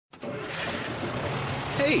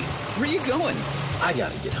Hey, where are you going? I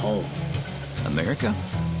gotta get home. America,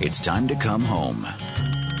 it's time to come home.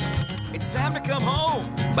 It's time to come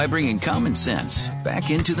home. By bringing common sense back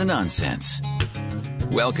into the nonsense.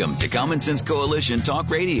 Welcome to Common Sense Coalition Talk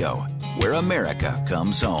Radio, where America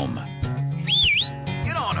comes home.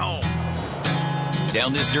 Get on home.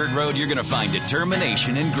 Down this dirt road, you're going to find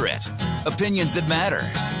determination and grit, opinions that matter,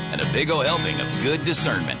 and a big ol' helping of good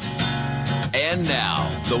discernment. And now,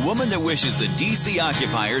 the woman that wishes the D.C.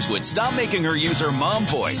 occupiers would stop making her use her mom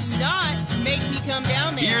voice. Do not make me come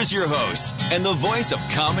down there. Here's your host and the voice of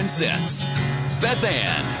common sense, Beth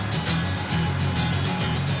Ann.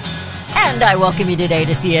 And I welcome you today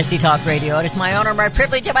to CSC Talk Radio. It is my honor, my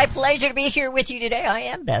privilege, and my pleasure to be here with you today. I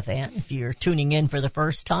am Beth Ann, if you're tuning in for the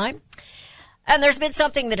first time. And there's been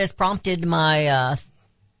something that has prompted my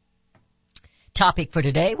topic for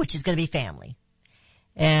today, which is going to be family.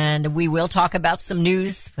 And we will talk about some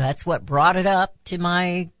news. That's what brought it up to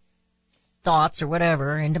my thoughts or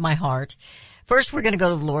whatever, into my heart. First, we're going to go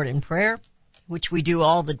to the Lord in prayer, which we do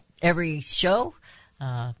every show,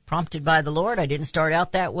 prompted by the Lord. I didn't start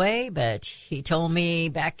out that way, but He told me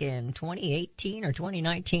back in 2018 or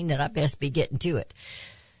 2019 that I best be getting to it.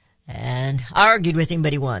 And I argued with Him,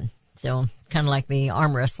 but He won. So kind of like me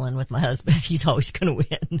arm wrestling with my husband. He's always going to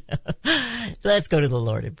win. Let's go to the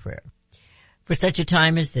Lord in prayer. For such a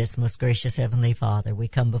time as this, most gracious Heavenly Father, we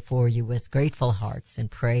come before you with grateful hearts and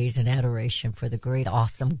praise and adoration for the great,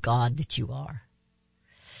 awesome God that you are.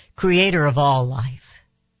 Creator of all life,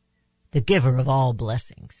 the giver of all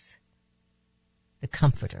blessings, the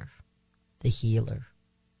comforter, the healer.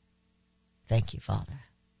 Thank you, Father.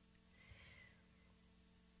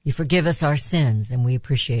 You forgive us our sins, and we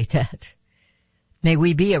appreciate that. May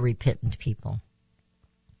we be a repentant people.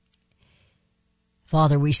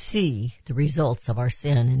 Father, we see the results of our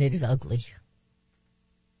sin, and it is ugly.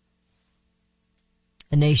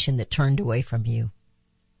 A nation that turned away from you,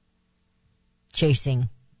 chasing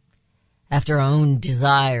after our own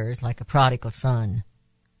desires like a prodigal son.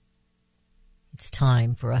 It's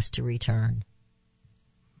time for us to return,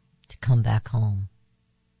 to come back home.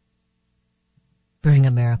 Bring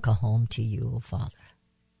America home to you, O Father.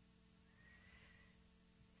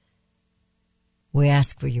 We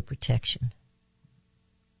ask for your protection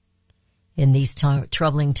in these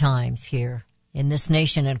troubling times here in this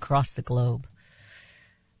nation and across the globe.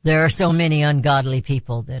 There are so many ungodly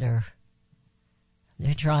people that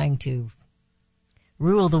they're trying to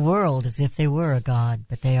rule the world as if they were a god,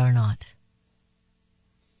 but they are not.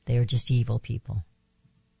 They are just evil people.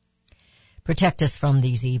 Protect us from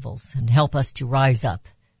these evils and help us to rise up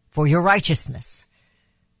for your righteousness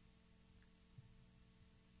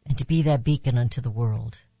and to be that beacon unto the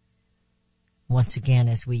world once again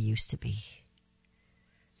as we used to be.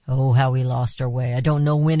 Oh, how we lost our way. I don't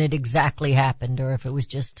know when it exactly happened or if it was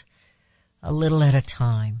just a little at a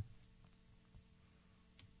time.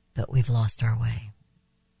 But we've lost our way.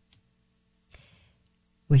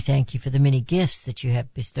 We thank you for the many gifts that you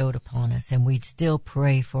have bestowed upon us, and we'd still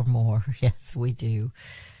pray for more. Yes, we do.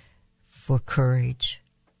 For courage,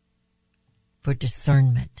 for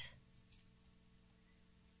discernment,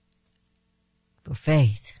 for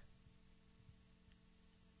faith.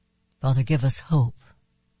 Father, give us hope.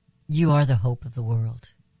 You are the hope of the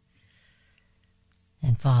world.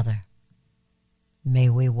 And Father, may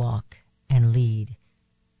we walk and lead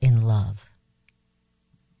in love.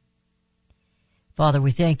 Father, we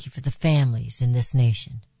thank you for the families in this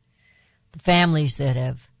nation, the families that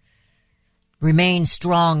have remained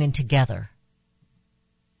strong and together.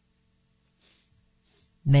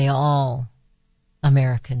 May all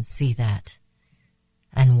Americans see that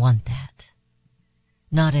and want that.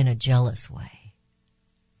 Not in a jealous way,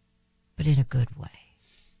 but in a good way.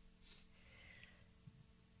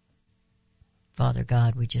 Father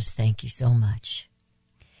God, we just thank you so much.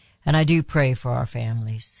 And I do pray for our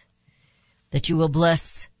families, that you will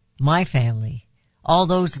bless my family, all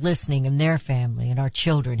those listening and their family, and our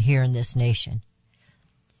children here in this nation.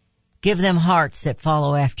 Give them hearts that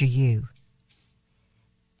follow after you.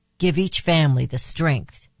 Give each family the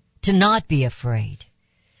strength to not be afraid.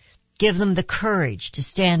 Give them the courage to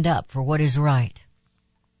stand up for what is right.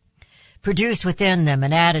 Produce within them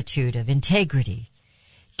an attitude of integrity,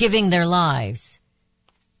 giving their lives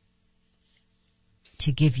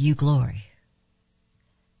to give you glory.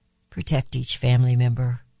 Protect each family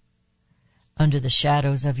member under the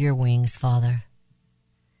shadows of your wings, Father.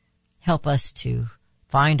 Help us to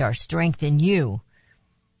find our strength in you.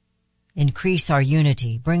 Increase our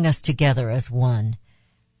unity. Bring us together as one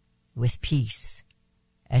with peace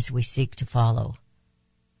as we seek to follow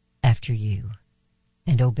after you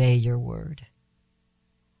and obey your word.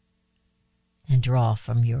 And and draw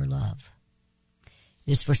from your love.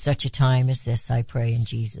 It is for such a time as this, I pray in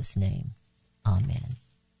Jesus' name. Amen.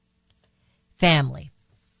 Family.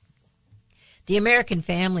 The American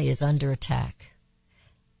family is under attack.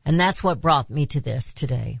 And that's what brought me to this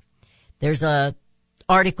today. There's a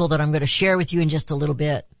article that I'm going to share with you in just a little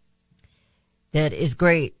bit that is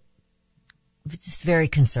great. It's very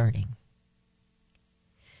concerning.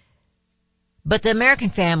 But the American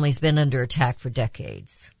family's been under attack for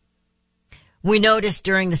decades. We noticed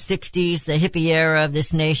during the 60s, the hippie era of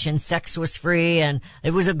this nation, sex was free and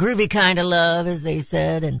it was a groovy kind of love, as they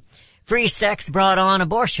said, and free sex brought on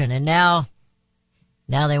abortion, and now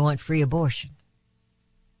they want free abortion.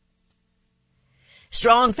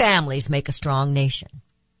 Strong families make a strong nation.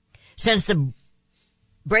 Since the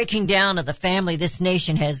breaking down of the family, this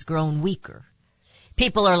nation has grown weaker.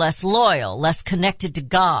 People are less loyal, less connected to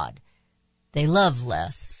God. They love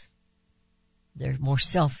less. They're more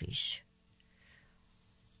selfish.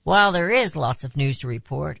 While there is lots of news to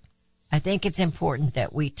report, I think it's important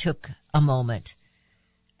that we took a moment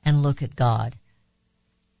and look at God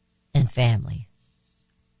and family.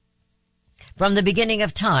 From the beginning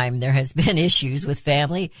of time, there has been issues with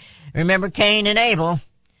family. Remember Cain and Abel.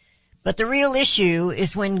 But the real issue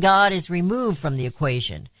is when God is removed from the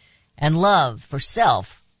equation and love for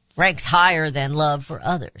self ranks higher than love for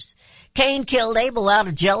others. Cain killed Abel out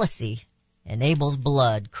of jealousy, and Abel's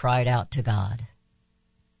blood cried out to God.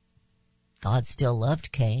 God still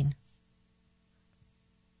loved Cain.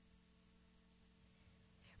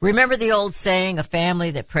 Remember the old saying, a family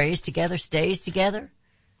that prays together stays together?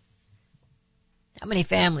 How many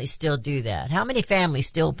families still do that? How many families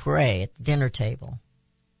still pray at the dinner table?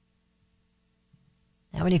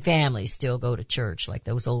 How many families still go to church like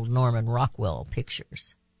those old Norman Rockwell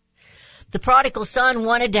pictures? The prodigal son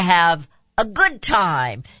wanted to have a good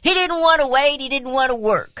time. He didn't want to wait. He didn't want to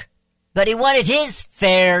work. But he wanted his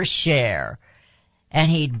fair share.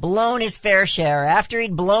 And he'd blown his fair share. After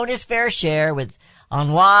he'd blown his fair share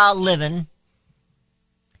on wild living,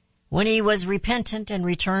 when he was repentant and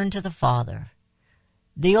returned to the Father,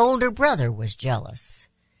 the older brother was jealous.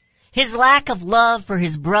 His lack of love for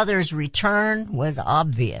his brother's return was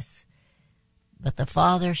obvious. But the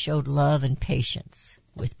Father showed love and patience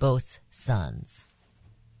with both sons.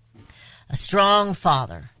 A strong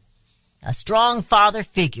father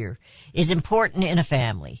figure is important in a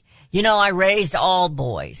family. You know, I raised all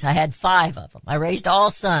boys. I had 5 of them. I raised all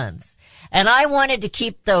sons. And I wanted to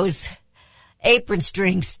keep those apron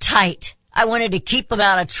strings tight. I wanted to keep them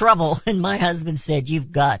out of trouble. And my husband said,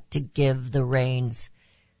 you've got to give the reins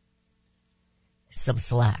some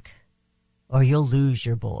slack, or you'll lose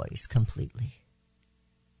your boys completely.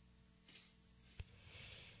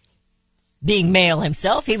 Being male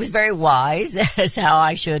himself, he was very wise as how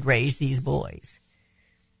I should raise these boys.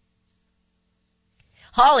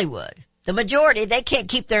 Hollywood, the majority, they can't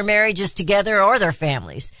keep their marriages together or their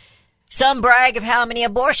families. Some brag of how many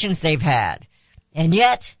abortions they've had, and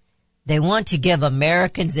yet they want to give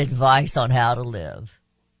Americans advice on how to live.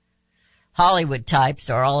 Hollywood types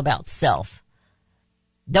are all about self.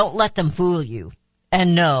 Don't let them fool you.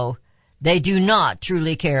 And no, they do not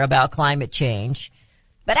truly care about climate change.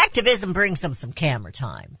 But activism brings them some camera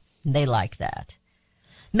time. They like that.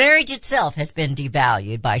 Marriage itself has been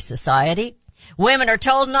devalued by society. Women are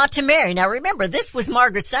told not to marry. Now remember, this was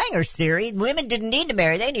Margaret Sanger's theory. Women didn't need to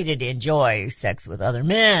marry. They needed to enjoy sex with other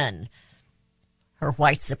men. Her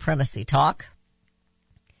white supremacy talk.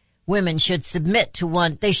 Women should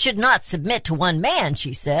they should not submit to one man,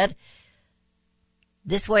 she said.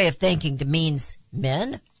 This way of thinking demeans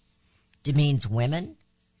men, demeans women,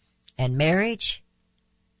 and marriage,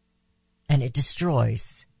 and it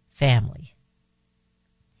destroys family.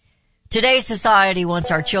 Today's society wants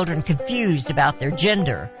our children confused about their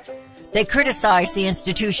gender. They criticize the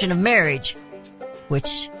institution of marriage,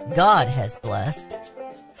 which God has blessed.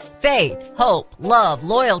 Faith, hope, love,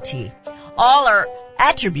 loyalty, all are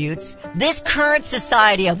attributes this current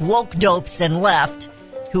society of woke dopes and left,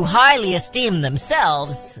 who highly esteem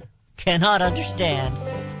themselves, cannot understand,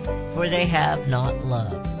 for they have not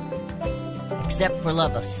love. Except for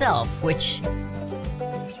love of self, which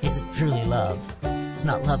isn't truly love. It's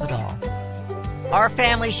not love at all. Our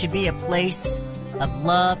family should be a place of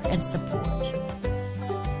love and support.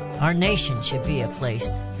 Our nation should be a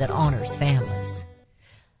place that honors families.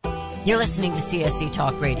 You're listening to CSC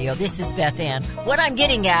Talk Radio. This is Beth Ann. What I'm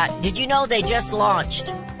getting at, did you know they just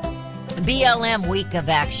launched BLM Week of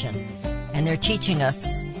Action, and they're teaching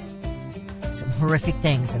us some horrific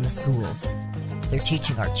things in the schools. They're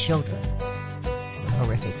teaching our children some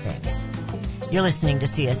horrific things. You're listening to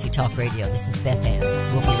CSC Talk Radio. This is Beth Ann.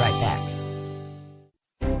 We'll be right back.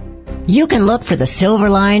 You can look for the silver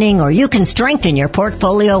lining, or you can strengthen your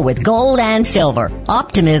portfolio with gold and silver.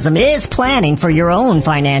 Optimism is planning for your own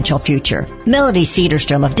financial future. Melody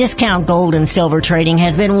Cedarstrom of Discount Gold and Silver Trading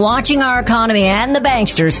has been watching our economy and the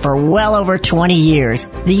banksters for well over 20 years.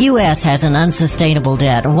 The U.S. has an unsustainable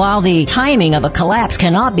debt, and while the timing of a collapse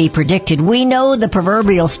cannot be predicted, we know the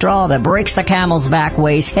proverbial straw that breaks the camel's back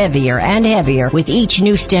weighs heavier and heavier with each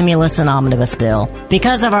new stimulus and omnibus bill.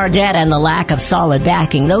 Because of our debt and the lack of solid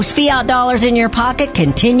backing, those fiat dollars in your pocket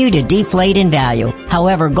continue to deflate in value.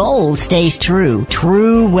 However, gold stays true.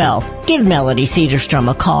 True wealth. Give Melody Cedarstrom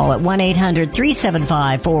a call at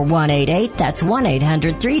 1-800-375-4188. That's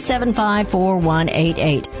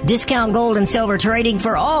 1-800-375-4188. Discount Gold and Silver Trading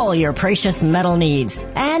for all your precious metal needs.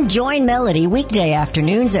 And join Melody weekday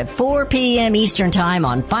afternoons at 4 p.m. Eastern Time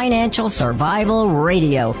on Financial Survival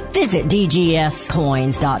Radio. Visit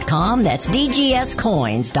dgscoins.com. That's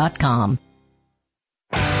dgscoins.com.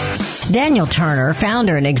 Daniel Turner,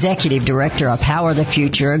 founder and executive director of Power the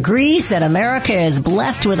Future, agrees that America is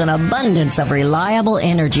blessed with an abundance of reliable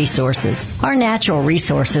energy sources. Our natural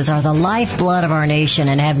resources are the lifeblood of our nation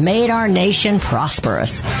and have made our nation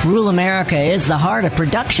prosperous. Rural America is the heart of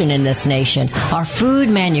production in this nation. Our food,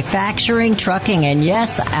 manufacturing, trucking, and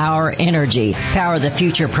yes, our energy. Power the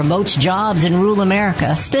Future promotes jobs in rural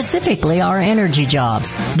America, specifically our energy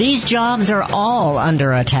jobs. These jobs are all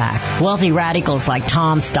under attack. Wealthy radicals like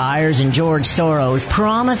Tom Stiers and George Soros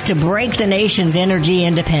promise to break the nation's energy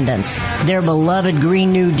independence. Their beloved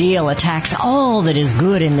Green New Deal attacks all that is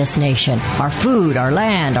good in this nation. Our food, our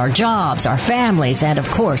land, our jobs, our families, and of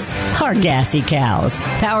course, our gassy cows.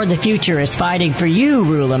 Power the Future is fighting for you,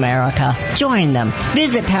 rural America. Join them.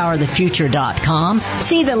 Visit PowerTheFuture.com.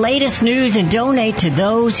 See the latest news and donate to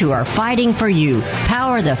those who are fighting for you.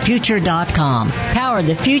 PowerTheFuture.com. Power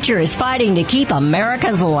the Future is fighting to keep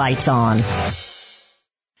America's lights on.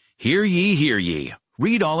 Hear ye, hear ye.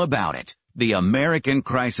 Read all about it. The American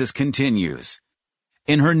Crisis Continues.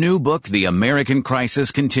 In her new book, The American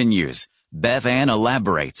Crisis Continues, Beth Ann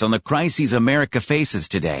elaborates on the crises America faces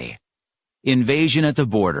today. Invasion at the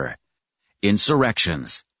border,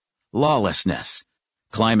 insurrections, lawlessness,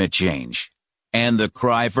 climate change, and the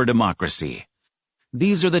cry for democracy.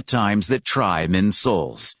 These are the times that try men's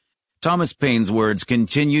souls. Thomas Paine's words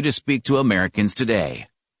continue to speak to Americans today.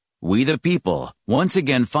 We the people once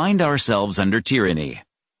again find ourselves under tyranny.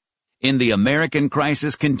 In The American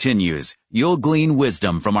Crisis Continues, you'll glean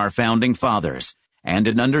wisdom from our founding fathers and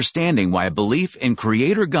an understanding why belief in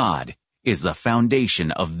Creator God is the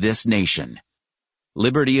foundation of this nation.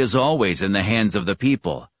 Liberty is always in the hands of the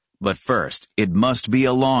people, but first it must be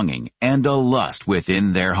a longing and a lust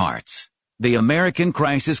within their hearts. The American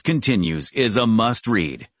Crisis Continues is a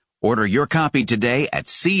must-read. Order your copy today at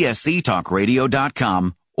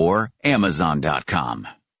csctalkradio.com or Amazon.com.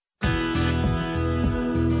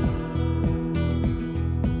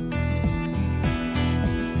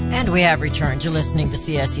 And we have returned. You're listening to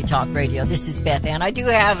CSC Talk Radio. This is Beth Ann. I do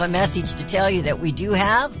have a message to tell you that we do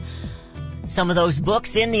have some of those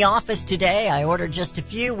books in the office today. I ordered just a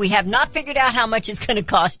few. We have not figured out how much it's going to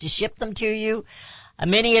cost to ship them to you.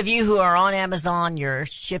 Many of you who are on Amazon, your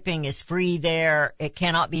shipping is free there. It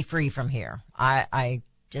cannot be free from here. I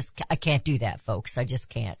can't do that, folks. I just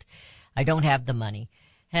can't. I don't have the money.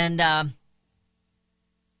 And I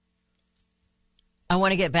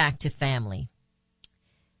want to get back to family.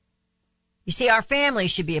 You see, our family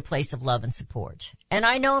should be a place of love and support. And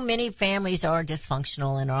I know many families are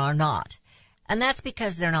dysfunctional and are not. And that's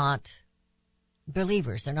because they're not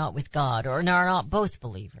believers. They're not with God, or they're not both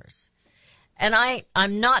believers. And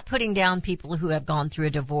I'm not putting down people who have gone through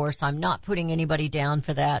a divorce. I'm not putting anybody down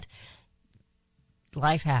for that.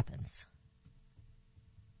 Life happens.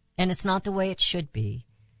 And it's not the way it should be.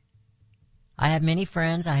 I have many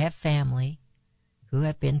friends, I have family who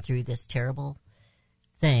have been through this terrible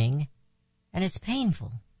thing, and it's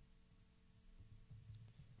painful.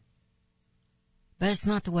 But it's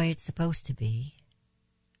not the way it's supposed to be.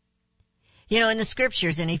 You know, in the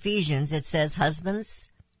scriptures in Ephesians, it says husbands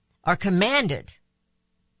are commanded.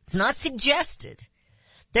 It's not suggested.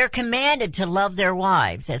 They're commanded to love their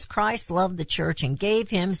wives as Christ loved the church and gave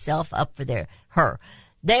himself up for her.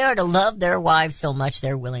 They are to love their wives so much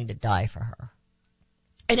they're willing to die for her.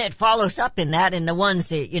 And it follows up in that in the ones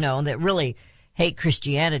that, that really hate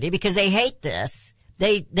Christianity because they hate this.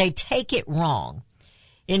 They take it wrong.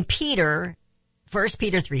 In 1 Peter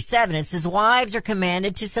 3:7, it says, wives are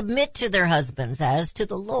commanded to submit to their husbands as to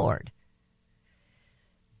the Lord.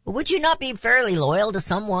 Would you not be fairly loyal to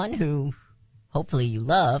someone who hopefully you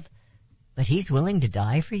love, but he's willing to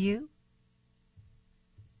die for you?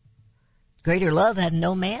 Greater love had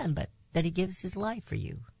no man, but that he gives his life for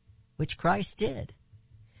you. which Christ did.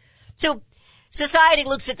 So society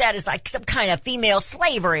looks at that as like some kind of female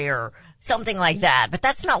slavery or something like that, but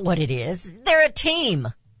that's not what it is. They're a team.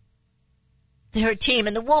 They're a team,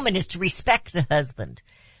 and the woman is to respect the husband.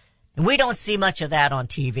 And we don't see much of that on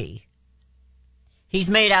TV. He's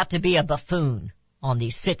made out to be a buffoon on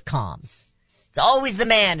these sitcoms. It's always the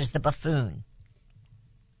man is the buffoon.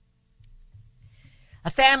 A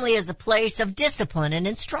family is a place of discipline and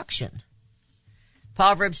instruction.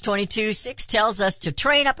 Proverbs 22:6 tells us to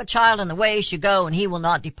train up a child in the way he should go, and he will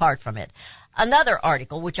not depart from it. Another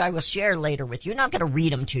article, which I will share later with you, I'm not going to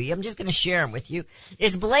read them to you, I'm just going to share them with you,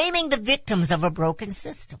 is blaming the victims of a broken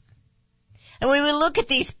system. And when we look at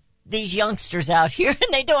these youngsters out here,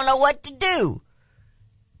 and they don't know what to do.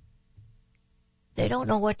 They don't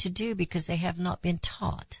know what to do because they have not been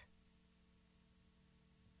taught.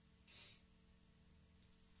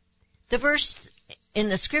 The verse in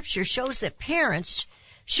the scripture shows that parents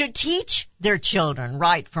should teach their children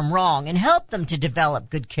right from wrong and help them to develop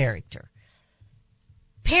good character.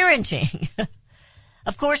 Parenting.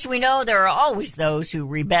 Of course, we know there are always those who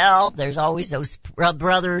rebel. There's always those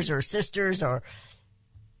brothers or sisters or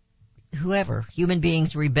whoever. Human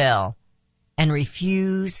beings rebel and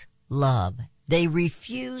refuse love. They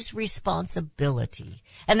refuse responsibility,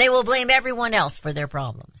 and they will blame everyone else for their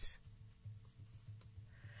problems.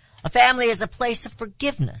 A family is a place of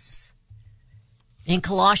forgiveness. In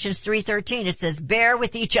Colossians 3:13, it says, bear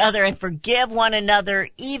with each other and forgive one another,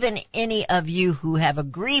 even any of you who have a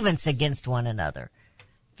grievance against one another.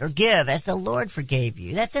 Forgive as the Lord forgave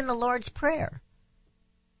you. That's in the Lord's Prayer.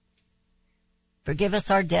 Forgive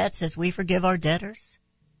us our debts as we forgive our debtors.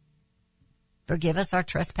 Forgive us our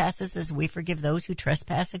trespasses as we forgive those who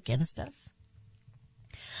trespass against us.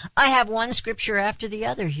 I have one scripture after the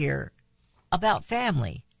other here about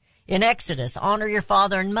family. In Exodus, honor your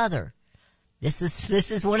father and mother. This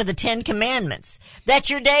is one of the 10 commandments. That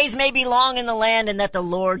your days may be long in the land and that the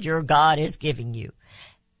Lord your God is giving you.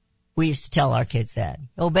 We used to tell our kids that.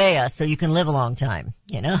 Obey us so you can live a long time,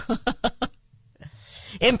 you know.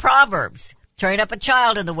 In Proverbs, train up a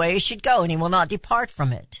child in the way he should go and he will not depart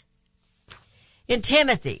from it. In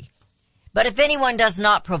Timothy, but if anyone does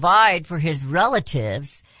not provide for his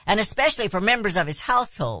relatives, and especially for members of his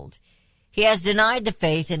household, he has denied the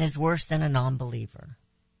faith and is worse than a non-believer.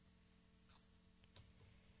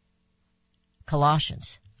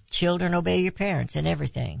 Colossians, children, obey your parents in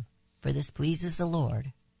everything, for this pleases the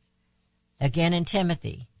Lord. Again in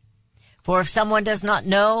Timothy, for if someone does not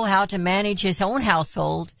know how to manage his own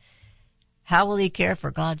household, how will he care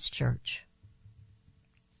for God's church?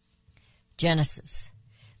 Genesis,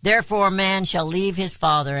 therefore a man shall leave his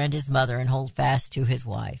father and his mother and hold fast to his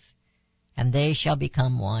wife, and they shall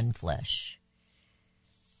become one flesh.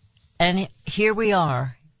 And here we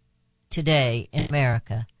are today in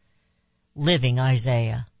America, living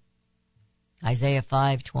Isaiah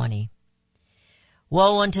 5:20.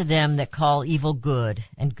 Woe unto them that call evil good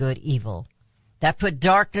and good evil, that put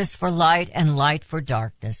darkness for light and light for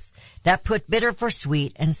darkness, that put bitter for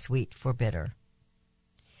sweet and sweet for bitter.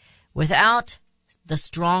 Without the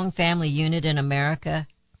strong family unit in America,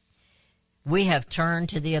 we have turned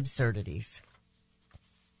to the absurdities.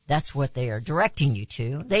 That's what they are directing you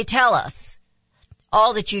to. They tell us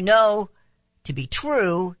all that you know to be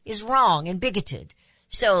true is wrong and bigoted.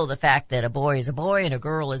 So the fact that a boy is a boy and a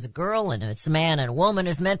girl is a girl and it's a man and a woman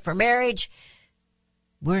is meant for marriage,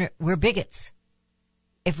 we're bigots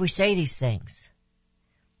if we say these things.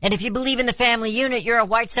 And if you believe in the family unit, you're a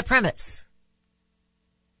white supremacist.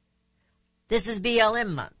 This is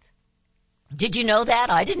BLM month. Did you know that?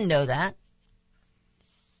 I didn't know that.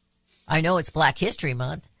 I know it's Black History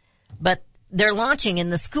Month, but they're launching in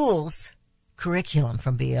the schools curriculum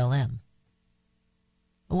from BLM.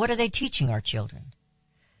 What are they teaching our children?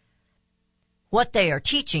 What they are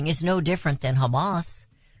teaching is no different than Hamas.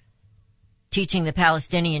 Teaching the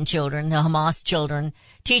Palestinian children, the Hamas children,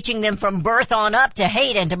 teaching them from birth on up to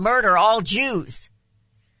hate and to murder all Jews.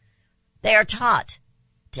 They are taught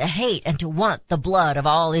to hate and to want the blood of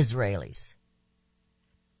all Israelis.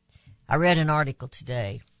 I read an article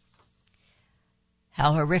today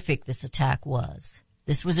how horrific this attack was.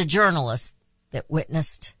 This was a journalist that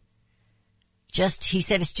witnessed he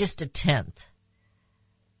said it's just a tenth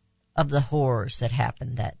of the horrors that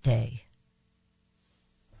happened that day.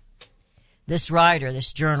 This writer,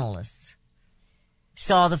 this journalist,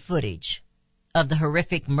 saw the footage of the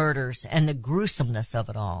horrific murders and the gruesomeness of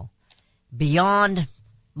it all beyond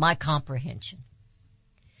my comprehension.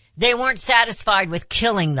 They weren't satisfied with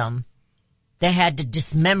killing them. They had to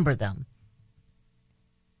dismember them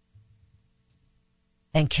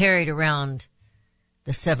and carried around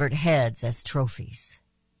the severed heads as trophies.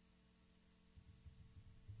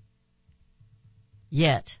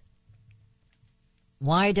 Yet,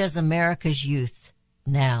 why does America's youth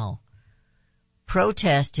now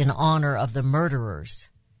protest in honor of the murderers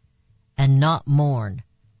and not mourn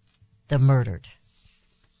the murdered?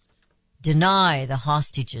 Deny the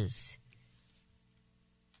hostages'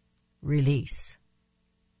 release.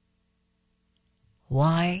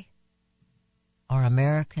 Why are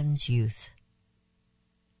Americans' youth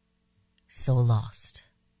so lost?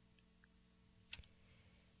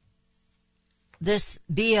 This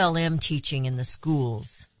BLM teaching in the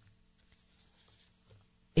schools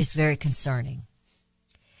is very concerning.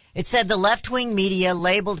 It said the left-wing media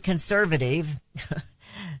labeled conservative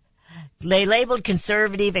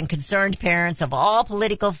and concerned parents of all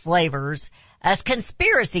political flavors as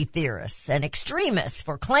conspiracy theorists and extremists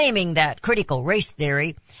for claiming that critical race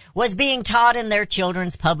theory was being taught in their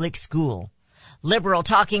children's public school. Liberal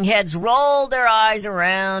talking heads rolled their eyes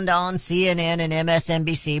around on CNN and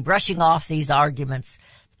MSNBC, brushing off these arguments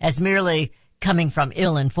as merely coming from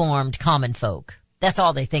ill-informed common folk. That's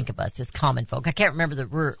all they think of us as common folk. I can't remember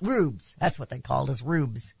the rubes. That's what they called us,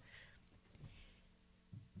 rubes.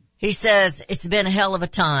 He says, it's been a hell of a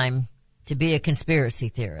time to be a conspiracy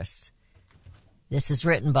theorist. This is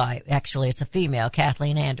written by, actually it's a female,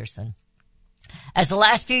 Kathleen Anderson. As the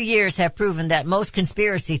last few years have proven that most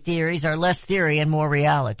conspiracy theories are less theory and more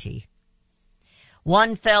reality.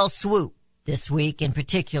 One fell swoop this week in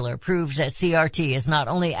particular proves that CRT is not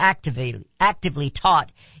only actively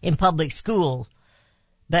taught in public school,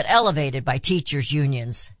 but elevated by teachers'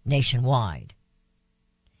 unions nationwide.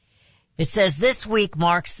 It says this week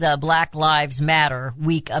marks the Black Lives Matter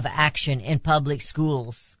week of action in public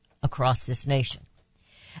schools across this nation.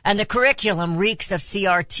 And the curriculum reeks of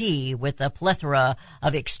CRT with a plethora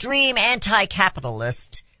of extreme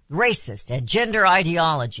anti-capitalist, racist, and gender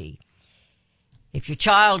ideology. If your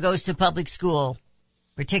child goes to public school,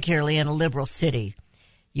 particularly in a liberal city,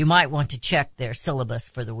 you might want to check their syllabus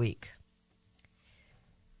for the week.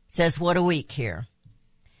 It says, what a week here.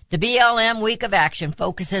 The BLM Week of Action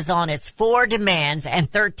focuses on its 4 demands and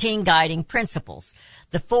 13 guiding principles.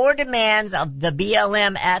 The 4 demands of the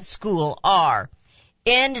BLM at school are: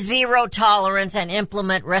 end zero tolerance and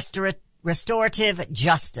implement restorative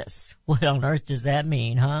justice. What on earth does that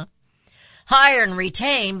mean, huh? Hire and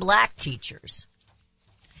retain black teachers.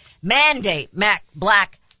 Mandate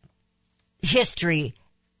black history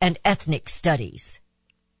and ethnic studies.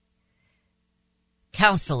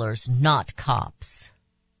 Counselors, not cops.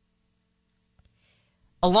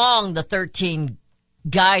 Along the 13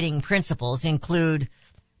 guiding principles include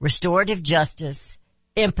restorative justice,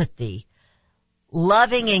 empathy,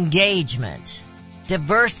 loving engagement,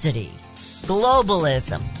 diversity,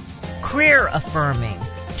 globalism, queer affirming,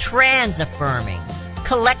 trans affirming,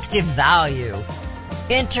 collective value,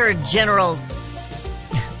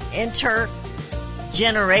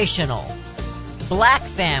 intergenerational, black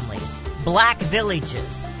families, black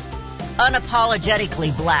villages,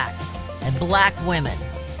 unapologetically black, and black women.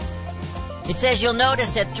 It says you'll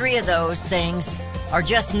notice that 3 of those things are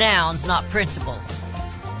just nouns, not principles.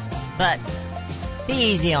 But be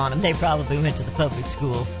easy on them. They probably went to the public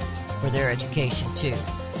school for their education, too.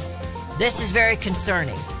 This is very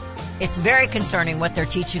concerning. It's very concerning what they're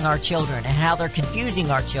teaching our children and how they're confusing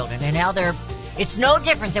our children and how it's no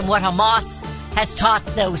different than what Hamas has taught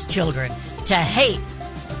those children to hate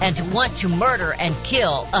and to want to murder and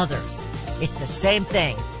kill others. It's the same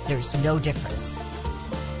thing. There's no difference.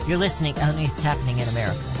 You're listening, only it's happening in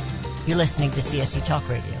America. You're listening to CSC Talk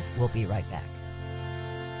Radio. We'll be right back.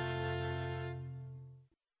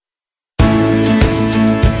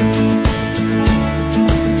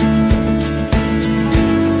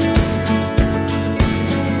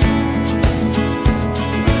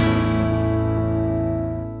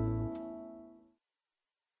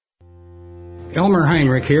 Elmer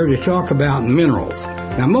Heinrich here to talk about minerals.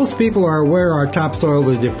 Now, most people are aware our topsoil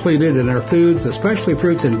is depleted and our foods, especially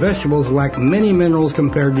fruits and vegetables, lack many minerals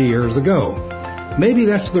compared to years ago. Maybe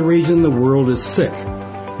that's the reason the world is sick.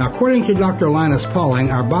 Now, according to Dr. Linus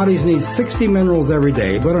Pauling, our bodies need 60 minerals every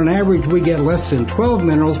day, but on average we get less than 12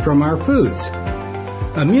 minerals from our foods.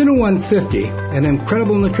 Immuno 150, an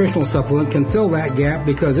incredible nutritional supplement, can fill that gap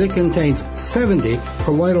because it contains 70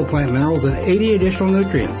 colloidal plant minerals and 80 additional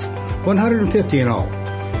nutrients, 150 in all.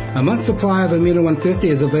 A month's supply of Immuno 150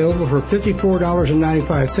 is available for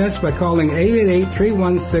 $54.95 by calling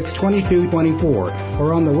 888-316-2224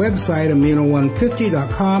 or on the website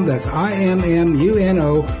immuno150.com. That's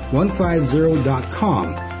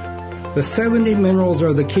IMMUNO150.com. The 70 minerals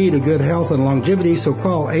are the key to good health and longevity, so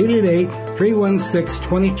call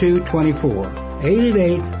 888-316-2224.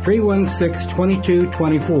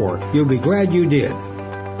 888-316-2224. You'll be glad you did.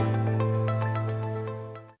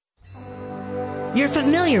 You're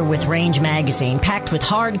familiar with Range Magazine, packed with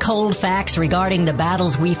hard, cold facts regarding the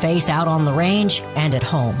battles we face out on the range and at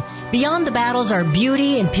home. Beyond the battles are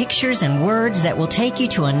beauty and pictures and words that will take you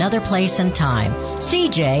to another place and time.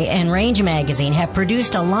 CJ and Range Magazine have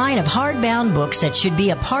produced a line of hardbound books that should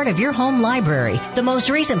be a part of your home library. The most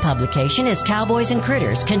recent publication is Cowboys and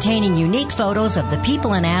Critters, containing unique photos of the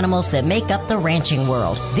people and animals that make up the ranching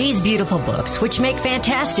world. These beautiful books, which make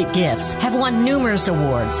fantastic gifts, have won numerous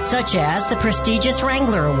awards, such as the prestigious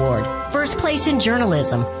Wrangler Award, First Place in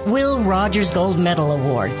Journalism, Will Rogers Gold Medal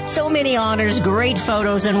Award. So many honors, great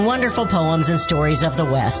photos, and wonderful poems and stories of the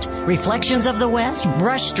West. Reflections of the West,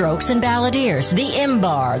 Brushstrokes and Balladeers, The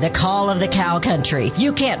Imbar, The Call of the Cow Country.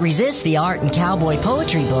 You can't resist the art and cowboy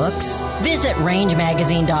poetry books. Visit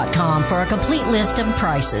rangemagazine.com for a complete list of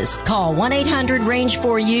prices. Call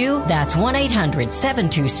 1-800-RANGE-4U. That's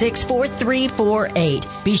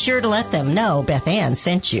 1-800-726-4348. Be sure to let them know Beth Ann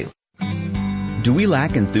sent you. Do we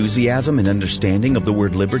lack enthusiasm and understanding of the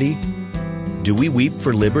word liberty? Do we weep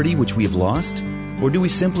for liberty which we have lost? Or do we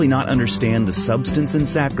simply not understand the substance and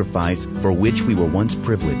sacrifice for which we were once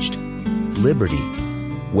privileged? Liberty.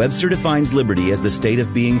 Webster defines liberty as the state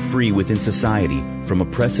of being free within society from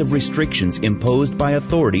oppressive restrictions imposed by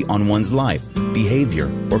authority on one's life, behavior,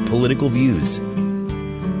 or political views.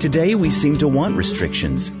 Today we seem to want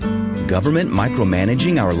restrictions. Government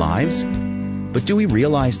micromanaging our lives? But do we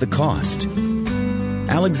realize the cost?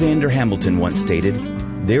 Alexander Hamilton once stated,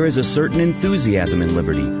 "There is a certain enthusiasm in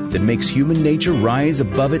liberty that makes human nature rise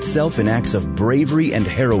above itself in acts of bravery and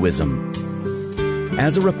heroism."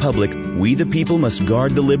 As a republic, we the people must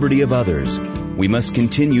guard the liberty of others. We must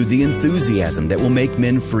continue the enthusiasm that will make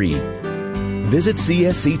men free. Visit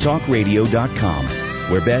csctalkradio.com,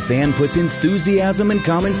 where Beth Ann puts enthusiasm and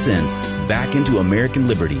common sense back into American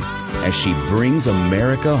liberty as she brings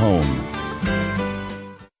America home.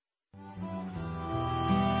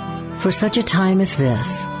 For such a time as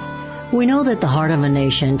this, we know that the heart of a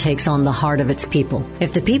nation takes on the heart of its people.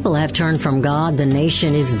 If the people have turned from God, the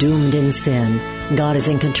nation is doomed in sin. God is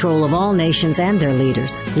in control of all nations and their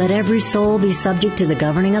leaders. Let every soul be subject to the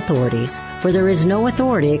governing authorities, for there is no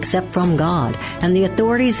authority except from God, and the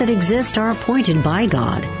authorities that exist are appointed by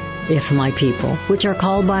God. If my people, which are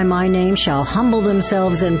called by my name, shall humble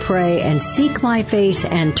themselves and pray and seek my face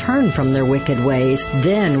and turn from their wicked ways,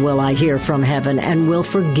 then will I hear from heaven and will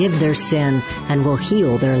forgive their sin and will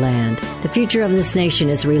heal their land. The future of this nation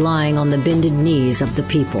is relying on the bended knees of the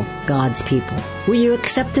people, God's people. Will you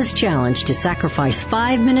accept this challenge to sacrifice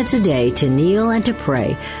 5 minutes a day to kneel and to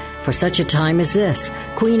pray? For such a time as this,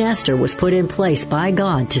 Queen Esther was put in place by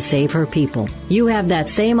God to save her people. You have that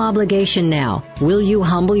same obligation now. Will you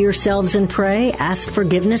humble yourselves and pray, ask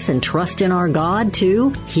forgiveness, and trust in our God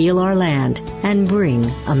to heal our land and bring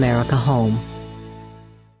America home?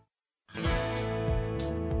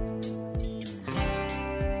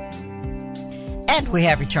 And we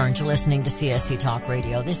have returned to listening to CSC Talk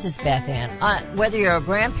Radio. This is Beth Ann. Whether you're a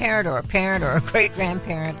grandparent or a parent or a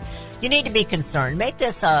great-grandparent, you need to be concerned. Make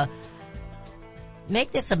this a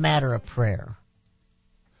matter of prayer.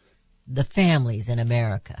 The families in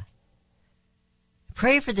America.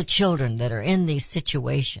 Pray for the children that are in these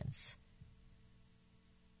situations,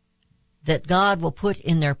 that God will put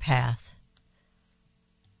in their path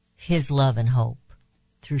His love and hope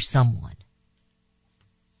through someone.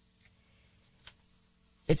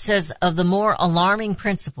 It says, of the more alarming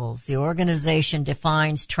principles, the organization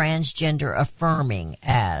defines transgender affirming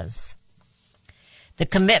as the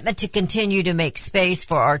commitment to continue to make space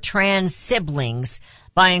for our trans siblings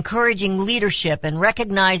by encouraging leadership and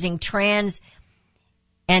recognizing trans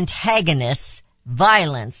antagonists'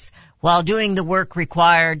 violence while doing the work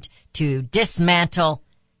required to dismantle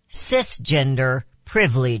cisgender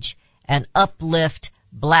privilege and uplift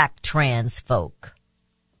black trans folk.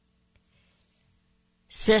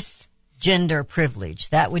 Cisgender privilege,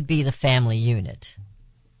 that would be the family unit.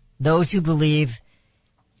 Those who believe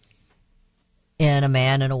in a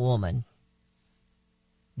man and a woman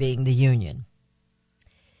being the union.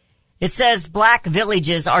 It says black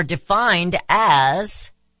villages are defined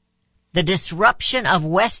as the disruption of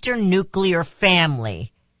Western nuclear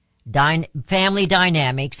family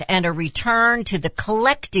dynamics and a return to the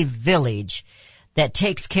collective village that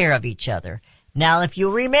takes care of each other. Now, if you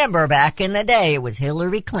remember back in the day, it was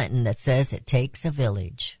Hillary Clinton that says it takes a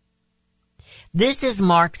village. This is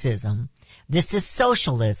Marxism. This is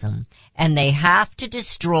socialism. And they have to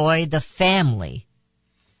destroy the family.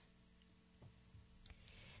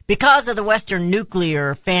 Because of the Western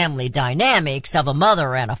nuclear family dynamics of a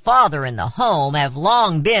mother and a father in the home have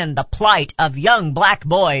long been the plight of young black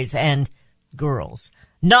boys and girls,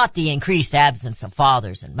 not the increased absence of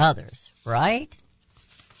fathers and mothers, right?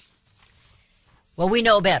 Well, we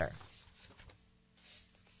know better.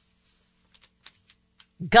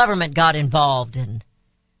 Government got involved and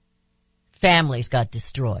families got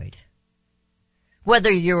destroyed.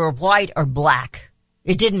 Whether you were white or black,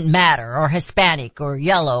 it didn't matter, or Hispanic or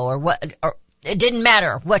yellow or what, or it didn't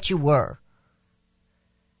matter what you were.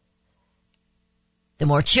 The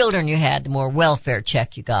more children you had, the more welfare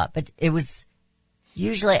check you got, but it was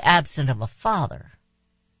usually absent of a father.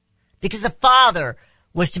 Because the father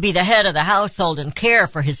was to be the head of the household and care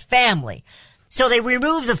for his family. So they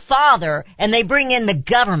remove the father and they bring in the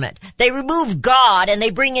government. They remove God and they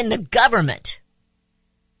bring in the government.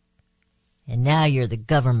 And now you're the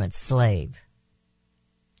government's slave.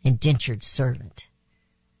 Indentured servant.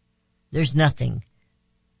 There's nothing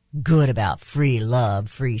good about free love,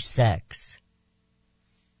 free sex.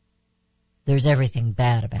 There's everything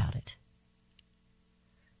bad about it.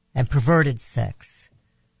 And perverted sex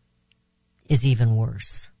is even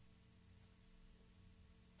worse.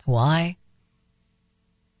 Why?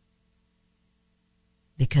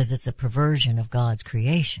 Because it's a perversion of God's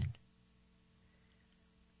creation.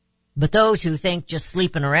 But those who think just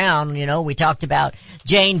sleeping around, we talked about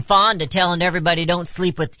Jane Fonda telling everybody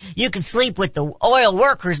you can sleep with the oil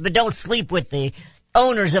workers, but don't sleep with the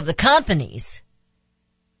owners of the companies.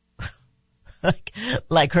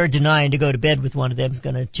 Like her denying to go to bed with one of them is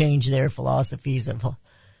going to change their philosophies of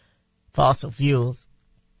fossil fuels.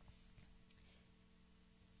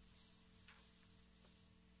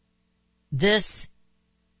 This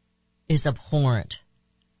is abhorrent,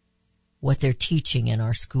 what they're teaching in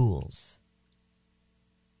our schools.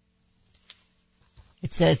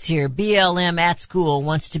 It says here, BLM at school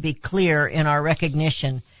wants to be clear in our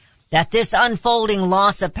recognition that this unfolding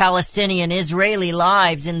loss of Palestinian Israeli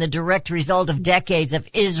lives is the direct result of decades of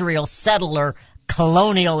Israel settler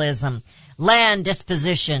colonialism, land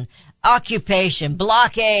disposition, occupation,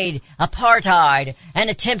 blockade, apartheid, and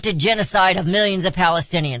attempted genocide of millions of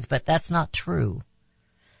Palestinians. But that's not true.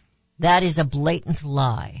 That is a blatant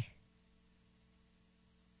lie.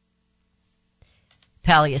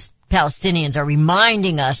 Palestinians are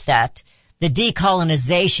reminding us that the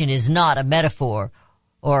decolonization is not a metaphor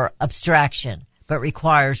or abstraction, but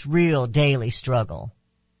requires real daily struggle.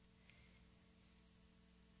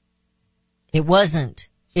 It wasn't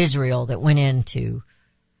Israel that went into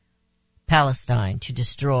Palestine to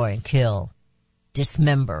destroy and kill,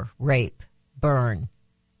 dismember, rape, burn,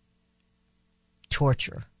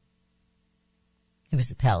 torture. It was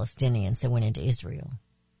the Palestinians that went into Israel.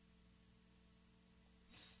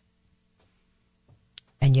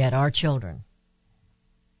 And yet our children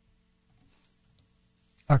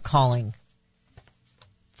are calling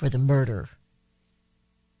for the murder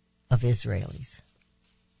of Israelis.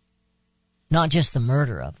 Not just the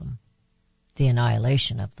murder of them, the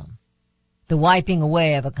annihilation of them, the wiping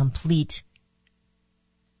away of a complete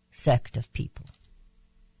sect of people.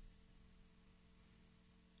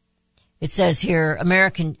 It says here,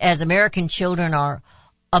 American children are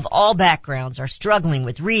of all backgrounds are struggling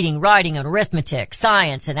with reading, writing, and arithmetic,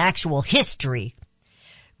 science, and actual history.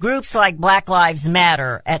 Groups like Black Lives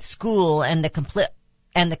Matter at school and the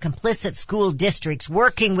complicit school districts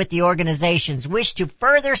working with the organizations wish to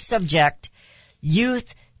further subject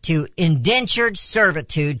youth to indentured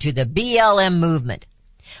servitude to the BLM movement,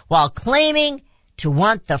 while claiming to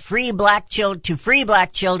want the free black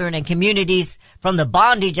children and communities from the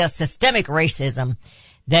bondage of systemic racism.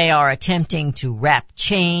 They are attempting to wrap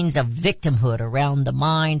chains of victimhood around the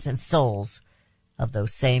minds and souls of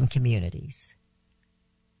those same communities.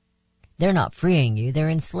 They're not freeing you, they're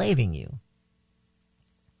enslaving you.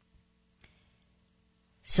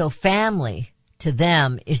 So family to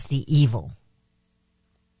them is the evil.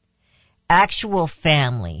 Actual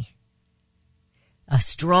family, a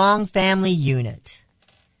strong family unit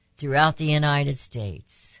throughout the United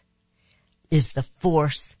States, is the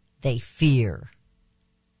force they fear.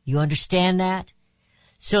 You understand that?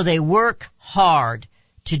 So they work hard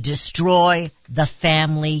to destroy the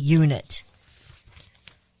family unit.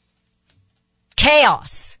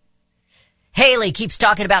 Chaos. Haley keeps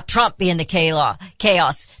talking about Trump being the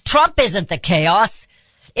chaos. Trump isn't the chaos.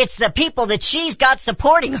 It's the people that she's got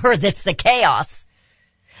supporting her that's the chaos.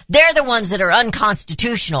 They're the ones that are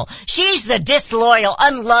unconstitutional. She's the disloyal,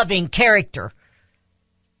 unloving character.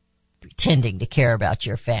 Pretending to care about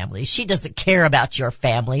your families. She doesn't care about your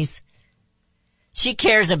families. She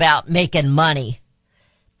cares about making money,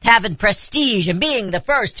 having prestige, and being the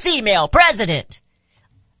first female president.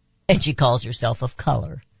 And she calls herself of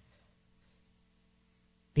color.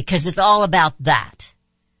 Because it's all about that.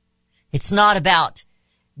 It's not about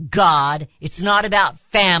God. It's not about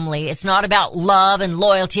family. It's not about love and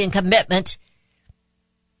loyalty and commitment.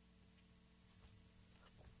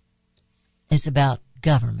 is about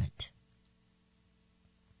government.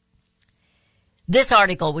 This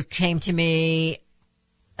article came to me,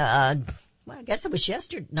 I guess it was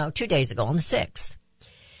 2 days ago on the 6th.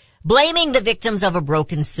 Blaming the victims of a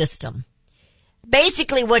broken system.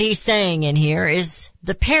 Basically what he's saying in here is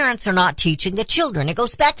the parents are not teaching the children. It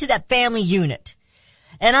goes back to that family unit.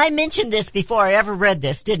 And I mentioned this before I ever read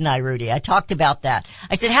this, didn't I, Rudy? I talked about that.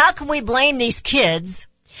 I said, how can we blame these kids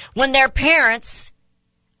when their parents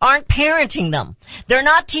aren't parenting them? They're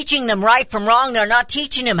not teaching them right from wrong. They're not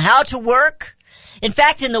teaching them how to work. In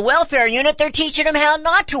fact, in the welfare unit, they're teaching them how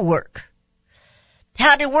not to work.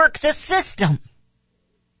 How to work the system.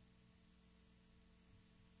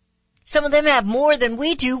 Some of them have more than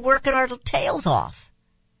we do working our tails off.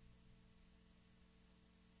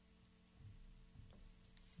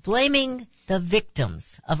 Blaming the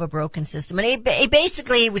victims of a broken system. And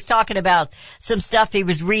he was talking about some stuff he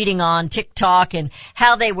was reading on TikTok and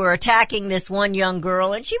how they were attacking this one young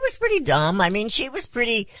girl. And she was pretty dumb. I mean, she was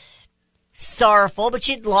pretty sorrowful, but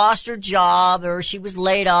she'd lost her job or she was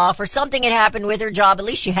laid off or something had happened with her job. At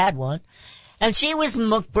least she had one. And she was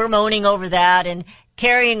bemoaning over that and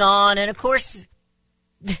carrying on. And of course,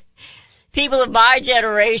 people of my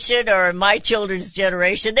generation or my children's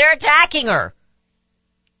generation, they're attacking her.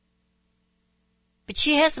 But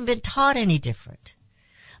she hasn't been taught any different.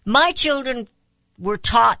 My children were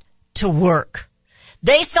taught to work.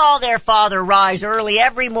 They saw their father rise early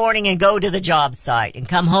every morning and go to the job site and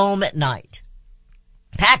come home at night.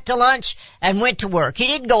 Packed a lunch and went to work. He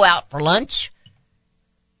didn't go out for lunch.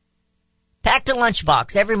 Packed a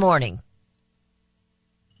lunchbox every morning.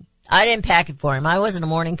 I didn't pack it for him. I wasn't a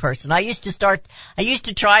morning person. I used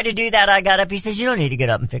to try to do that. I got up. He says, you don't need to get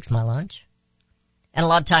up and fix my lunch. And a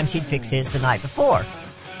lot of times he'd fix his the night before.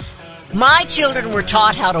 My children were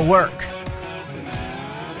taught how to work.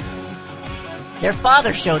 Their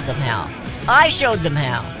father showed them how. I showed them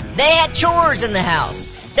how. They had chores in the house.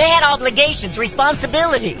 They had obligations,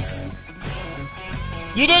 responsibilities.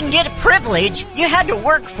 You didn't get a privilege. You had to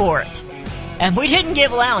work for it. And we didn't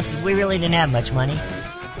give allowances. We really didn't have much money.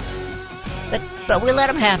 But we let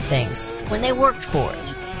them have things when they worked for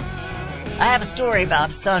it. I have a story about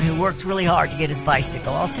a son who worked really hard to get his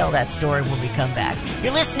bicycle. I'll tell that story when we come back.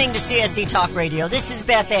 You're listening to CSC Talk Radio. This is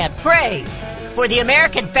Beth Ann. Pray for the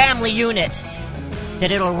American family unit, that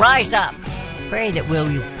it'll rise up. Pray that we'll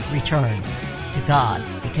return to God,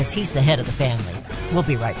 because He's the head of the family. We'll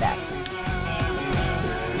be right back.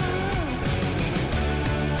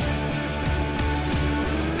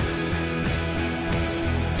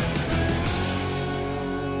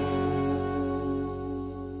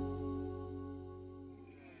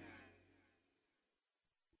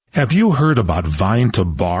 Have you heard about Vine to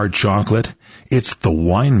Bar chocolate? It's the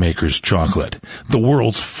winemaker's chocolate, the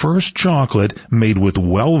world's first chocolate made with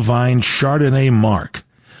well-vined Chardonnay marc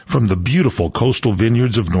from the beautiful coastal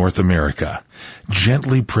vineyards of North America.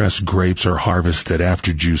 Gently pressed grapes are harvested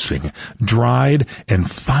after juicing, dried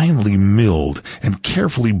and finely milled and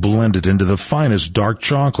carefully blended into the finest dark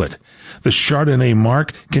chocolate. The Chardonnay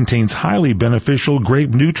marc contains highly beneficial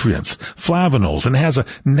grape nutrients, flavonols, and has a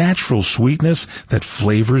natural sweetness that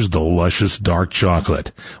flavors the luscious dark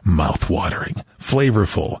chocolate. Mouth-watering,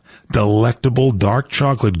 flavorful, delectable dark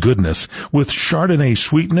chocolate goodness with Chardonnay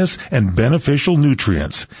sweetness and beneficial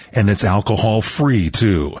nutrients. And it's alcohol-free,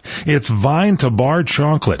 too. It's Vine to Bar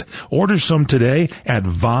chocolate. Order some today at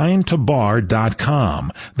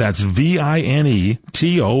vinetobar.com. That's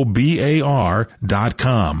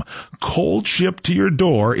vinetobar.com. Cold shipped to your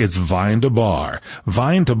door, it's Vine to Bar.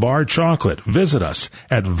 Vine to Bar chocolate. Visit us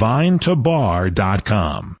at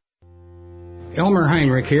vinetobar.com. Elmer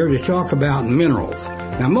Heinrich here to talk about minerals.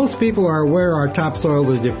 Now, most people are aware our topsoil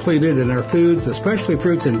is depleted and our foods, especially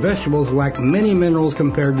fruits and vegetables, lack many minerals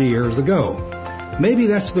compared to years ago. Maybe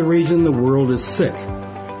that's the reason the world is sick.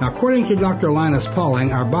 Now, according to Dr. Linus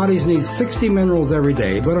Pauling, our bodies need 60 minerals every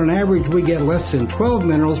day, but on average we get less than 12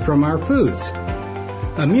 minerals from our foods.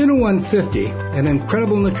 Immuno 150, an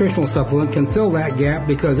incredible nutritional supplement, can fill that gap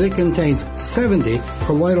because it contains 70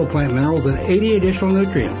 colloidal plant minerals and 80 additional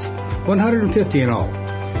nutrients, 150 in all.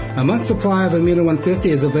 A month's supply of Immuno 150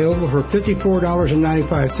 is available for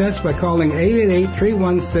 $54.95 by calling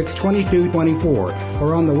 888-316-2224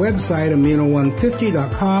 or on the website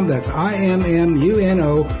immuno150.com. That's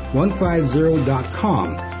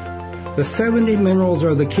IMMUNO150.com. The 70 minerals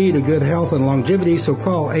are the key to good health and longevity, so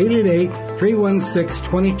call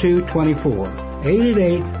 888-316-2224.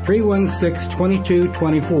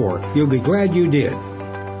 888-316-2224. You'll be glad you did.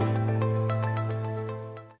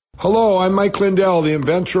 Hello, I'm Mike Lindell, the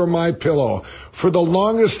inventor of MyPillow. For the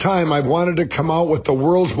longest time, I've wanted to come out with the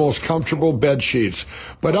world's most comfortable bed sheets.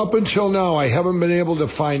 But up until now, I haven't been able to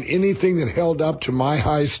find anything that held up to my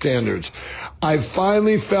high standards. I've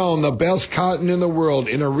finally found the best cotton in the world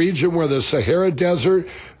in a region where the Sahara Desert,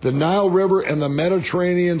 the Nile River, and the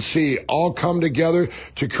Mediterranean Sea all come together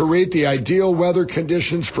to create the ideal weather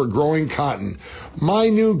conditions for growing cotton. My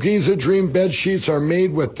new Giza Dream bed sheets are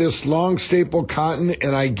made with this long staple cotton,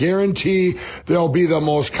 and I guarantee they'll be the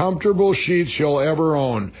most comfortable sheets you'll ever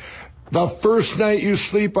own. The first night you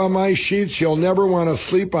sleep on my sheets, you'll never want to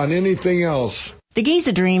sleep on anything else. The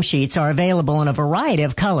Giza Dream Sheets are available in a variety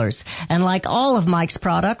of colors, and like all of Mike's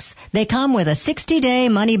products, they come with a 60-day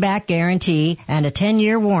money-back guarantee and a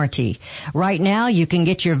 10-year warranty. Right now, you can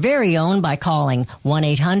get your very own by calling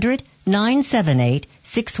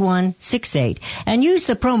 1-800-978-6168 and use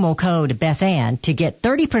the promo code BethAnn to get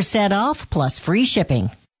 30% off plus free shipping.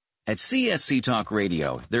 At CSC Talk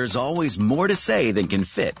Radio, there's always more to say than can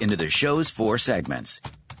fit into the show's 4 segments.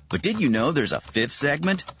 But did you know there's a 5th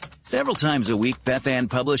segment? Several times a week, Beth Ann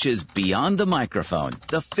publishes Beyond the Microphone,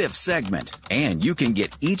 the 5th segment. And you can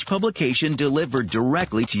get each publication delivered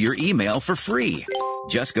directly to your email for free.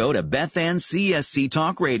 Just go to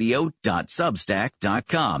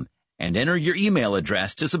bethancscsctalkradio.substack.com and enter your email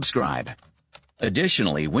address to subscribe.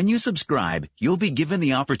 Additionally, when you subscribe, you'll be given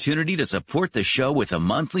the opportunity to support the show with a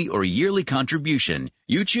monthly or yearly contribution.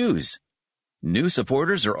 You choose. New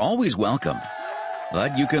supporters are always welcome,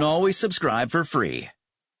 but you can always subscribe for free.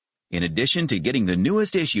 In addition to getting the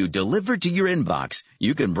newest issue delivered to your inbox,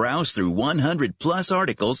 you can browse through 100-plus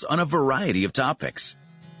articles on a variety of topics.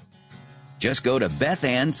 Just go to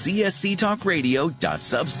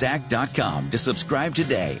bethancscsctalkradio.substack.com to subscribe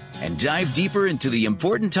today and dive deeper into the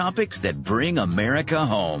important topics that bring America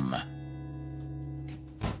home.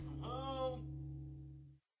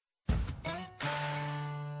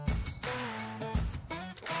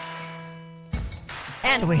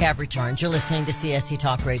 And we have returned. You're listening to CSC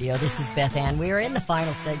Talk Radio. This is Beth Ann. We are in the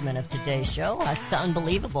final segment of today's show. It's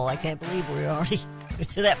unbelievable. I can't believe we're already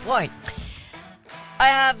to that point. I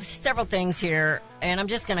have several things here, and I'm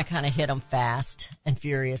just going to kind of hit them fast and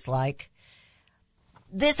furious like.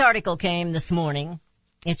 This article came this morning.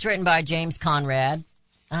 It's written by James Conrad.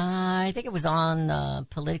 I think it was on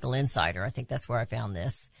Political Insider. I think that's where I found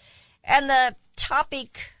this. And the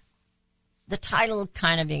title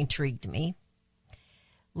kind of intrigued me.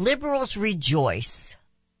 Liberals rejoice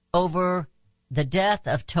over the death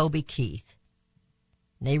of Toby Keith.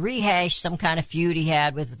 They rehashed some kind of feud he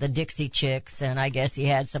had with the Dixie Chicks, and I guess he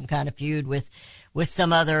had some kind of feud with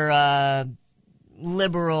some other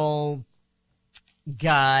liberal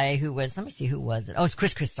guy who was, let me see, who was it? Oh, it's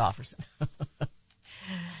Chris Christopherson.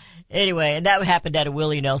 Anyway, and that happened at a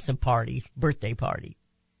Willie Nelson birthday party.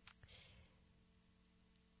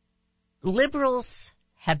 Liberals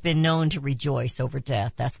have been known to rejoice over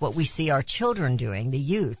death. That's what we see our children doing, the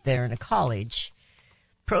youth there in a college,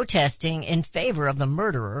 protesting in favor of the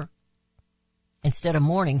murderer instead of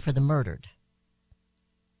mourning for the murdered,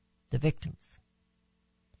 the victims.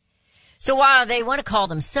 So while they want to call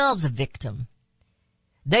themselves a victim,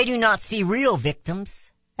 they do not see real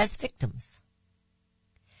victims as victims.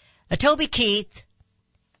 Toby Keith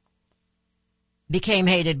became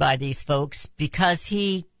hated by these folks because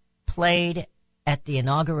he played at the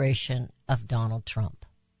inauguration of Donald Trump.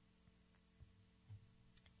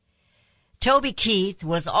 Toby Keith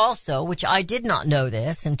was also, which I did not know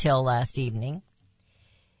this until last evening,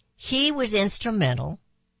 he was instrumental.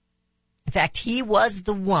 In fact, he was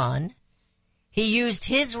the one. He used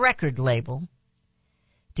his record label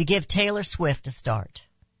to give Taylor Swift a start.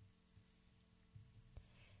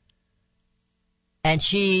 And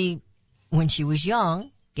she, when she was young,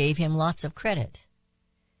 gave him lots of credit.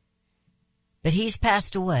 But he's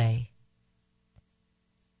passed away.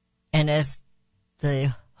 And as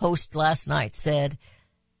the host last night said,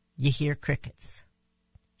 you hear crickets.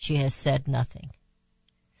 She has said nothing.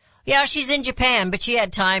 Yeah, she's in Japan, but she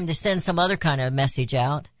had time to send some other kind of message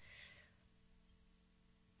out.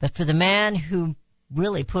 But for the man who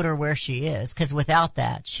really put her where she is, because without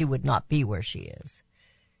that, she would not be where she is.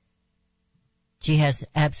 She has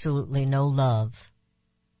absolutely no love,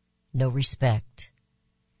 no respect.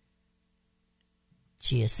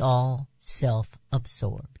 She is all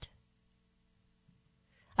self-absorbed.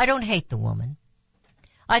 I don't hate the woman.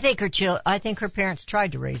 I think her parents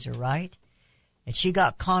tried to raise her right, and she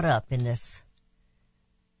got caught up in this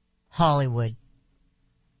Hollywood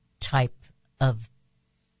type of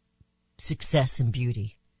success and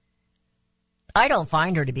beauty. I don't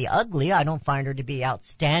find her to be ugly. I don't find her to be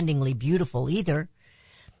outstandingly beautiful either.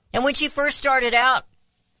 And when she first started out,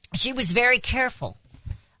 she was very careful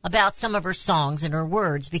about some of her songs and her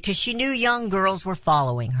words because she knew young girls were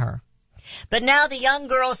following her. But now the young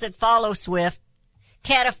girls that follow Swift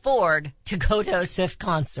can't afford to go to a Swift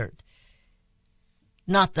concert.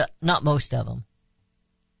 Not most of them.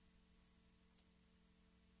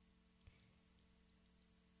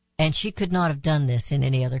 And she could not have done this in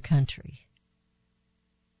any other country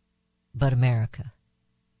but America.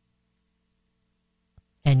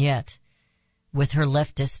 And yet, with her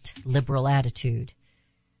leftist liberal attitude,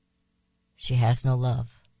 she has no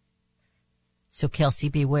love. So Kelsey,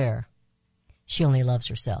 beware. She only loves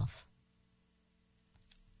herself.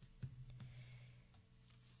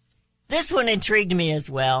 This one intrigued me as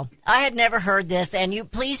well. I had never heard this, and you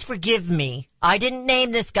please forgive me. I didn't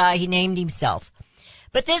name this guy, he named himself.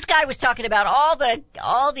 But this guy was talking about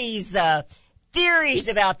all these theories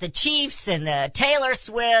about the Chiefs and the Taylor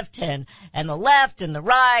Swift and the left and the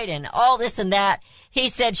right and all this and that. He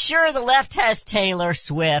said, sure, the left has Taylor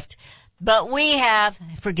Swift, but we have,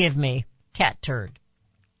 forgive me, Cat Turd.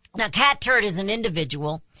 Now, Cat Turd is an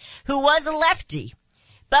individual who was a lefty,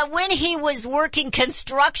 but when he was working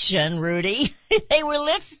construction, Rudy, they were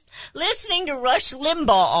listening to Rush Limbaugh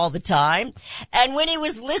all the time. And when he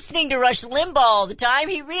was listening to Rush Limbaugh all the time,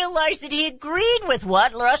 he realized that he agreed with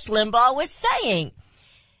what Rush Limbaugh was saying.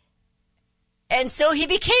 And so he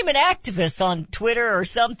became an activist on Twitter or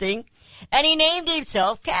something, and he named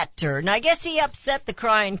himself Cat Turd. And I guess he upset the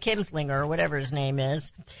crying Kimslinger, or whatever his name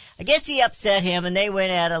is. I guess he upset him, and they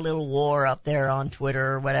went at a little war up there on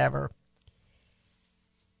Twitter or whatever.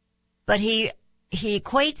 But he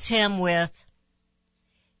equates him with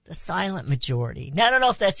the silent majority. Now, I don't know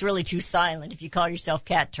if that's really too silent if you call yourself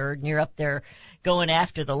Cat Turd and you're up there going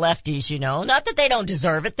after the lefties, you know. Not that they don't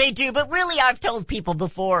deserve it. They do. But really, I've told people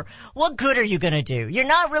before, what good are you going to do? You're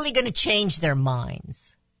not really going to change their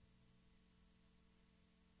minds.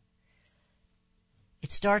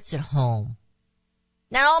 It starts at home.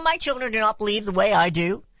 Now, all my children do not believe the way I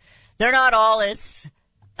do. They're not all as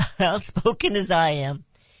outspoken as I am.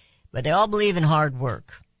 But they all believe in hard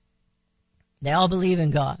work. They all believe in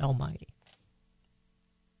God Almighty.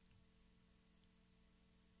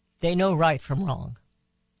 They know right from wrong.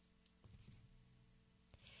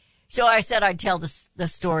 So I said I'd tell the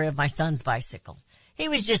story of my son's bicycle. He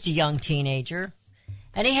was just a young teenager.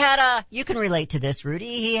 And he had you can relate to this,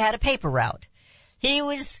 Rudy, he had a paper route. He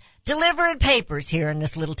was delivering papers here in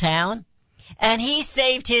this little town. And he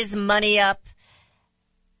saved his money up.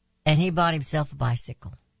 And he bought himself a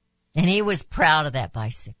bicycle. And he was proud of that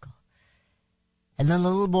bicycle. And then the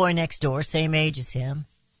little boy next door, same age as him,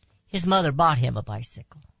 his mother bought him a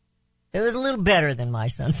bicycle. It was a little better than my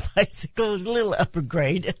son's bicycle. It was a little upper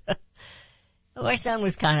grade. My son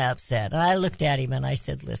was kind of upset. And I looked at him and I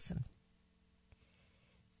said, listen,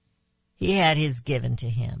 he had his given to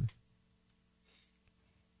him.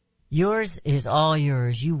 Yours is all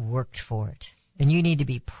yours. You worked for it. And you need to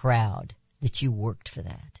be proud that you worked for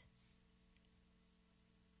that.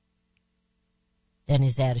 Then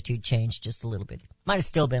his attitude changed just a little bit. Might have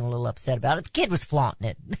still been a little upset about it. The kid was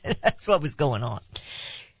flaunting it. That's what was going on.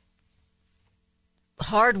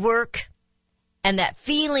 Hard work and that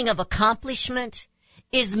feeling of accomplishment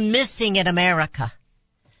is missing in America.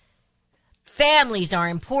 Families are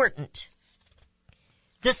important.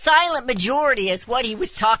 The silent majority is what he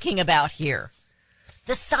was talking about here.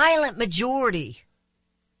 The silent majority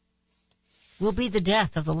will be the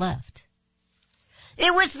death of the left.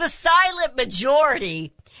 It was the silent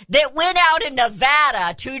majority that went out in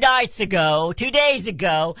Nevada 2 days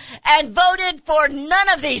ago, and voted for none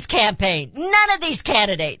of these campaigns, none of these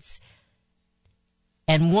candidates,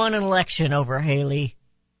 and won an election over Nikki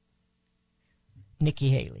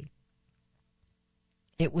Haley.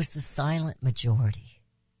 It was the silent majority.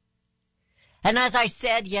 And as I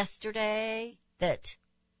said yesterday, that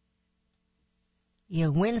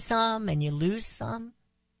you win some and you lose some.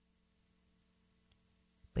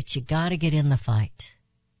 But you gotta get in the fight.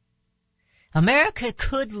 America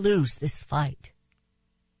could lose this fight.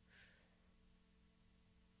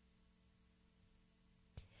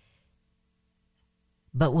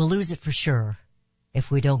 But we'll lose it for sure if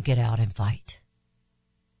we don't get out and fight.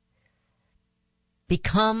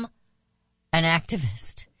 Become an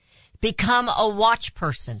activist. Become a watch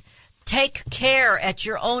person. Take care at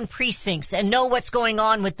your own precincts and know what's going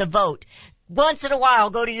on with the vote. Once in a while,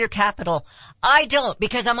 go to your Capitol. I don't,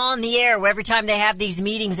 because I'm on the air every time they have these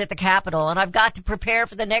meetings at the Capitol, and I've got to prepare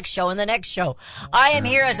for the next show and the next show. I am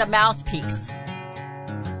here as a mouthpiece.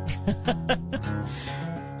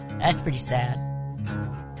 That's pretty sad.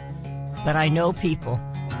 But I know people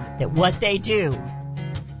that what they do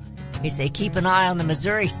is they keep an eye on the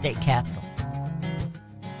Missouri State Capitol.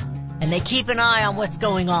 and they keep an eye on what's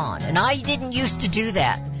going on. And I didn't used to do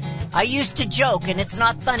that. I used to joke, and it's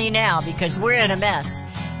not funny now because we're in a mess,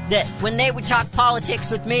 that when they would talk politics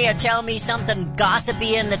with me or tell me something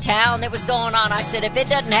gossipy in the town that was going on, I said, if it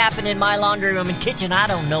doesn't happen in my laundry room and kitchen, I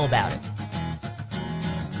don't know about it.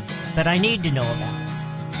 But I need to know about it.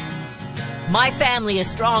 My family is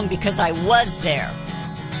strong because I was there.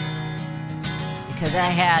 Because I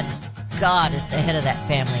had God as the head of that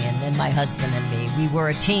family, and then my husband and me. We were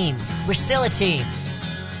a team. We're still a team.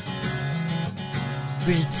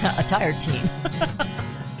 We're just a tired team.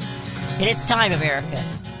 And it's time, America,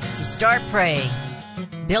 to start praying,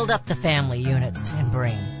 build up the family units, and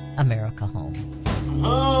bring America home.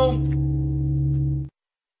 Home!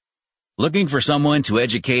 Looking for someone to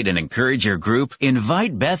educate and encourage your group?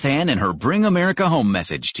 Invite Beth Ann and her Bring America Home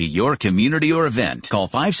message to your community or event. Call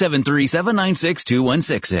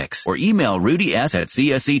 573-796-2166 or email Rudy S. at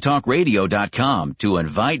csctalkradio.com to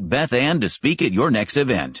invite Beth Ann to speak at your next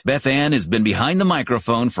event. Beth Ann has been behind the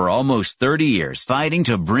microphone for almost 30 years, fighting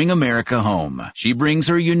to bring America home. She brings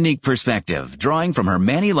her unique perspective, drawing from her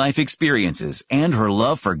many life experiences and her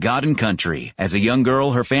love for God and country. As a young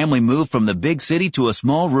girl, her family moved from the big city to a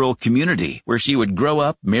small rural community where she would grow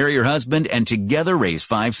up, marry her husband, and together raise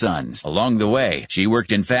 5 sons. Along the way, she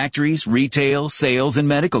worked in factories, retail, sales, and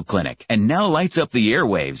medical clinic, and now lights up the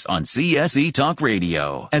airwaves on CSC Talk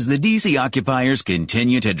Radio. As the DC occupiers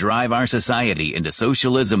continue to drive our society into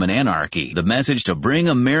socialism and anarchy, the message to bring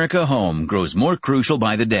America home grows more crucial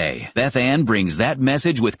by the day. Beth Ann brings that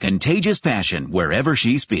message with contagious passion wherever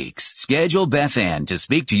she speaks. Schedule Beth Ann to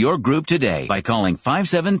speak to your group today by calling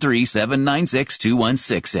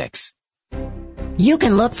 573-796-2166. You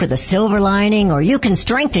can look for the silver lining, or you can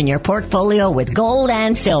strengthen your portfolio with gold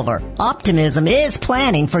and silver. Optimism is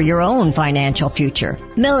planning for your own financial future.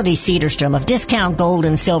 Melody Cedarstrom of Discount Gold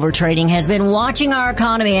and Silver Trading has been watching our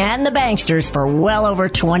economy and the banksters for well over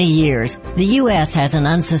 20 years. The U.S. has an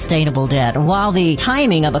unsustainable debt, and while the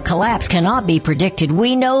timing of a collapse cannot be predicted,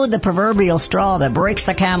 we know the proverbial straw that breaks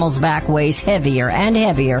the camel's back weighs heavier and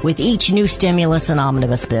heavier with each new stimulus and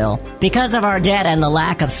omnibus bill. Because of our debt and the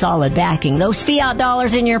lack of solid backing, those fiat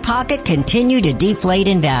dollars in your pocket continue to deflate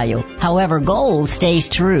in value. However, gold stays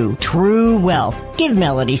true wealth. Give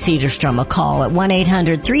Melody Cedarstrom a call at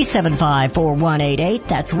 1-800-375-4188.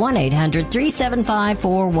 That's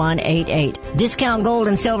 1-800-375-4188. Discount Gold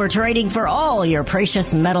and Silver Trading for all your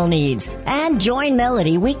precious metal needs. And join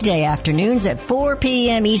Melody weekday afternoons at 4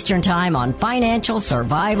 p.m. Eastern Time on Financial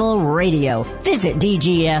Survival Radio. Visit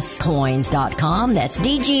dgscoins.com. That's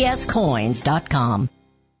dgscoins.com.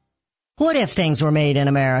 What if things were made in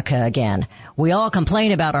America again? We all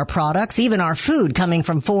complain about our products, even our food coming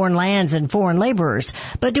from foreign lands and foreign laborers.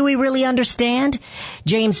 But do we really understand?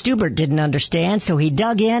 James Stubert didn't understand, so he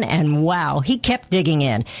dug in, and wow, he kept digging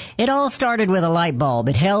in. It all started with a light bulb.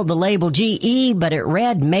 It held the label GE, but it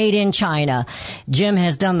read Made in China. Jim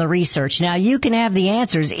has done the research. Now you can have the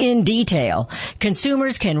answers in detail.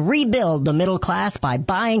 Consumers can rebuild the middle class by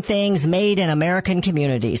buying things made in American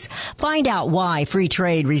communities. Find out why free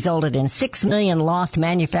trade resulted in 6 million lost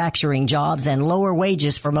manufacturing jobs and lower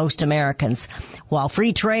wages for most Americans. While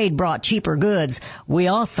free trade brought cheaper goods, we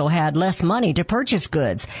also had less money to purchase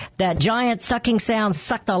goods. That giant sucking sound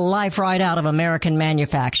sucked the life right out of American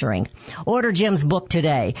manufacturing. Order Jim's book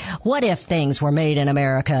today, What If Things Were Made in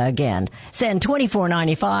America Again? Send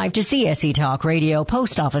 $24.95 to CSC Talk Radio,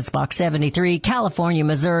 Post Office Box 73, California,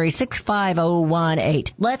 Missouri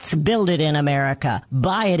 65018. Let's build it in America,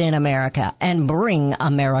 buy it in America, and bring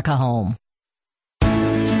America home.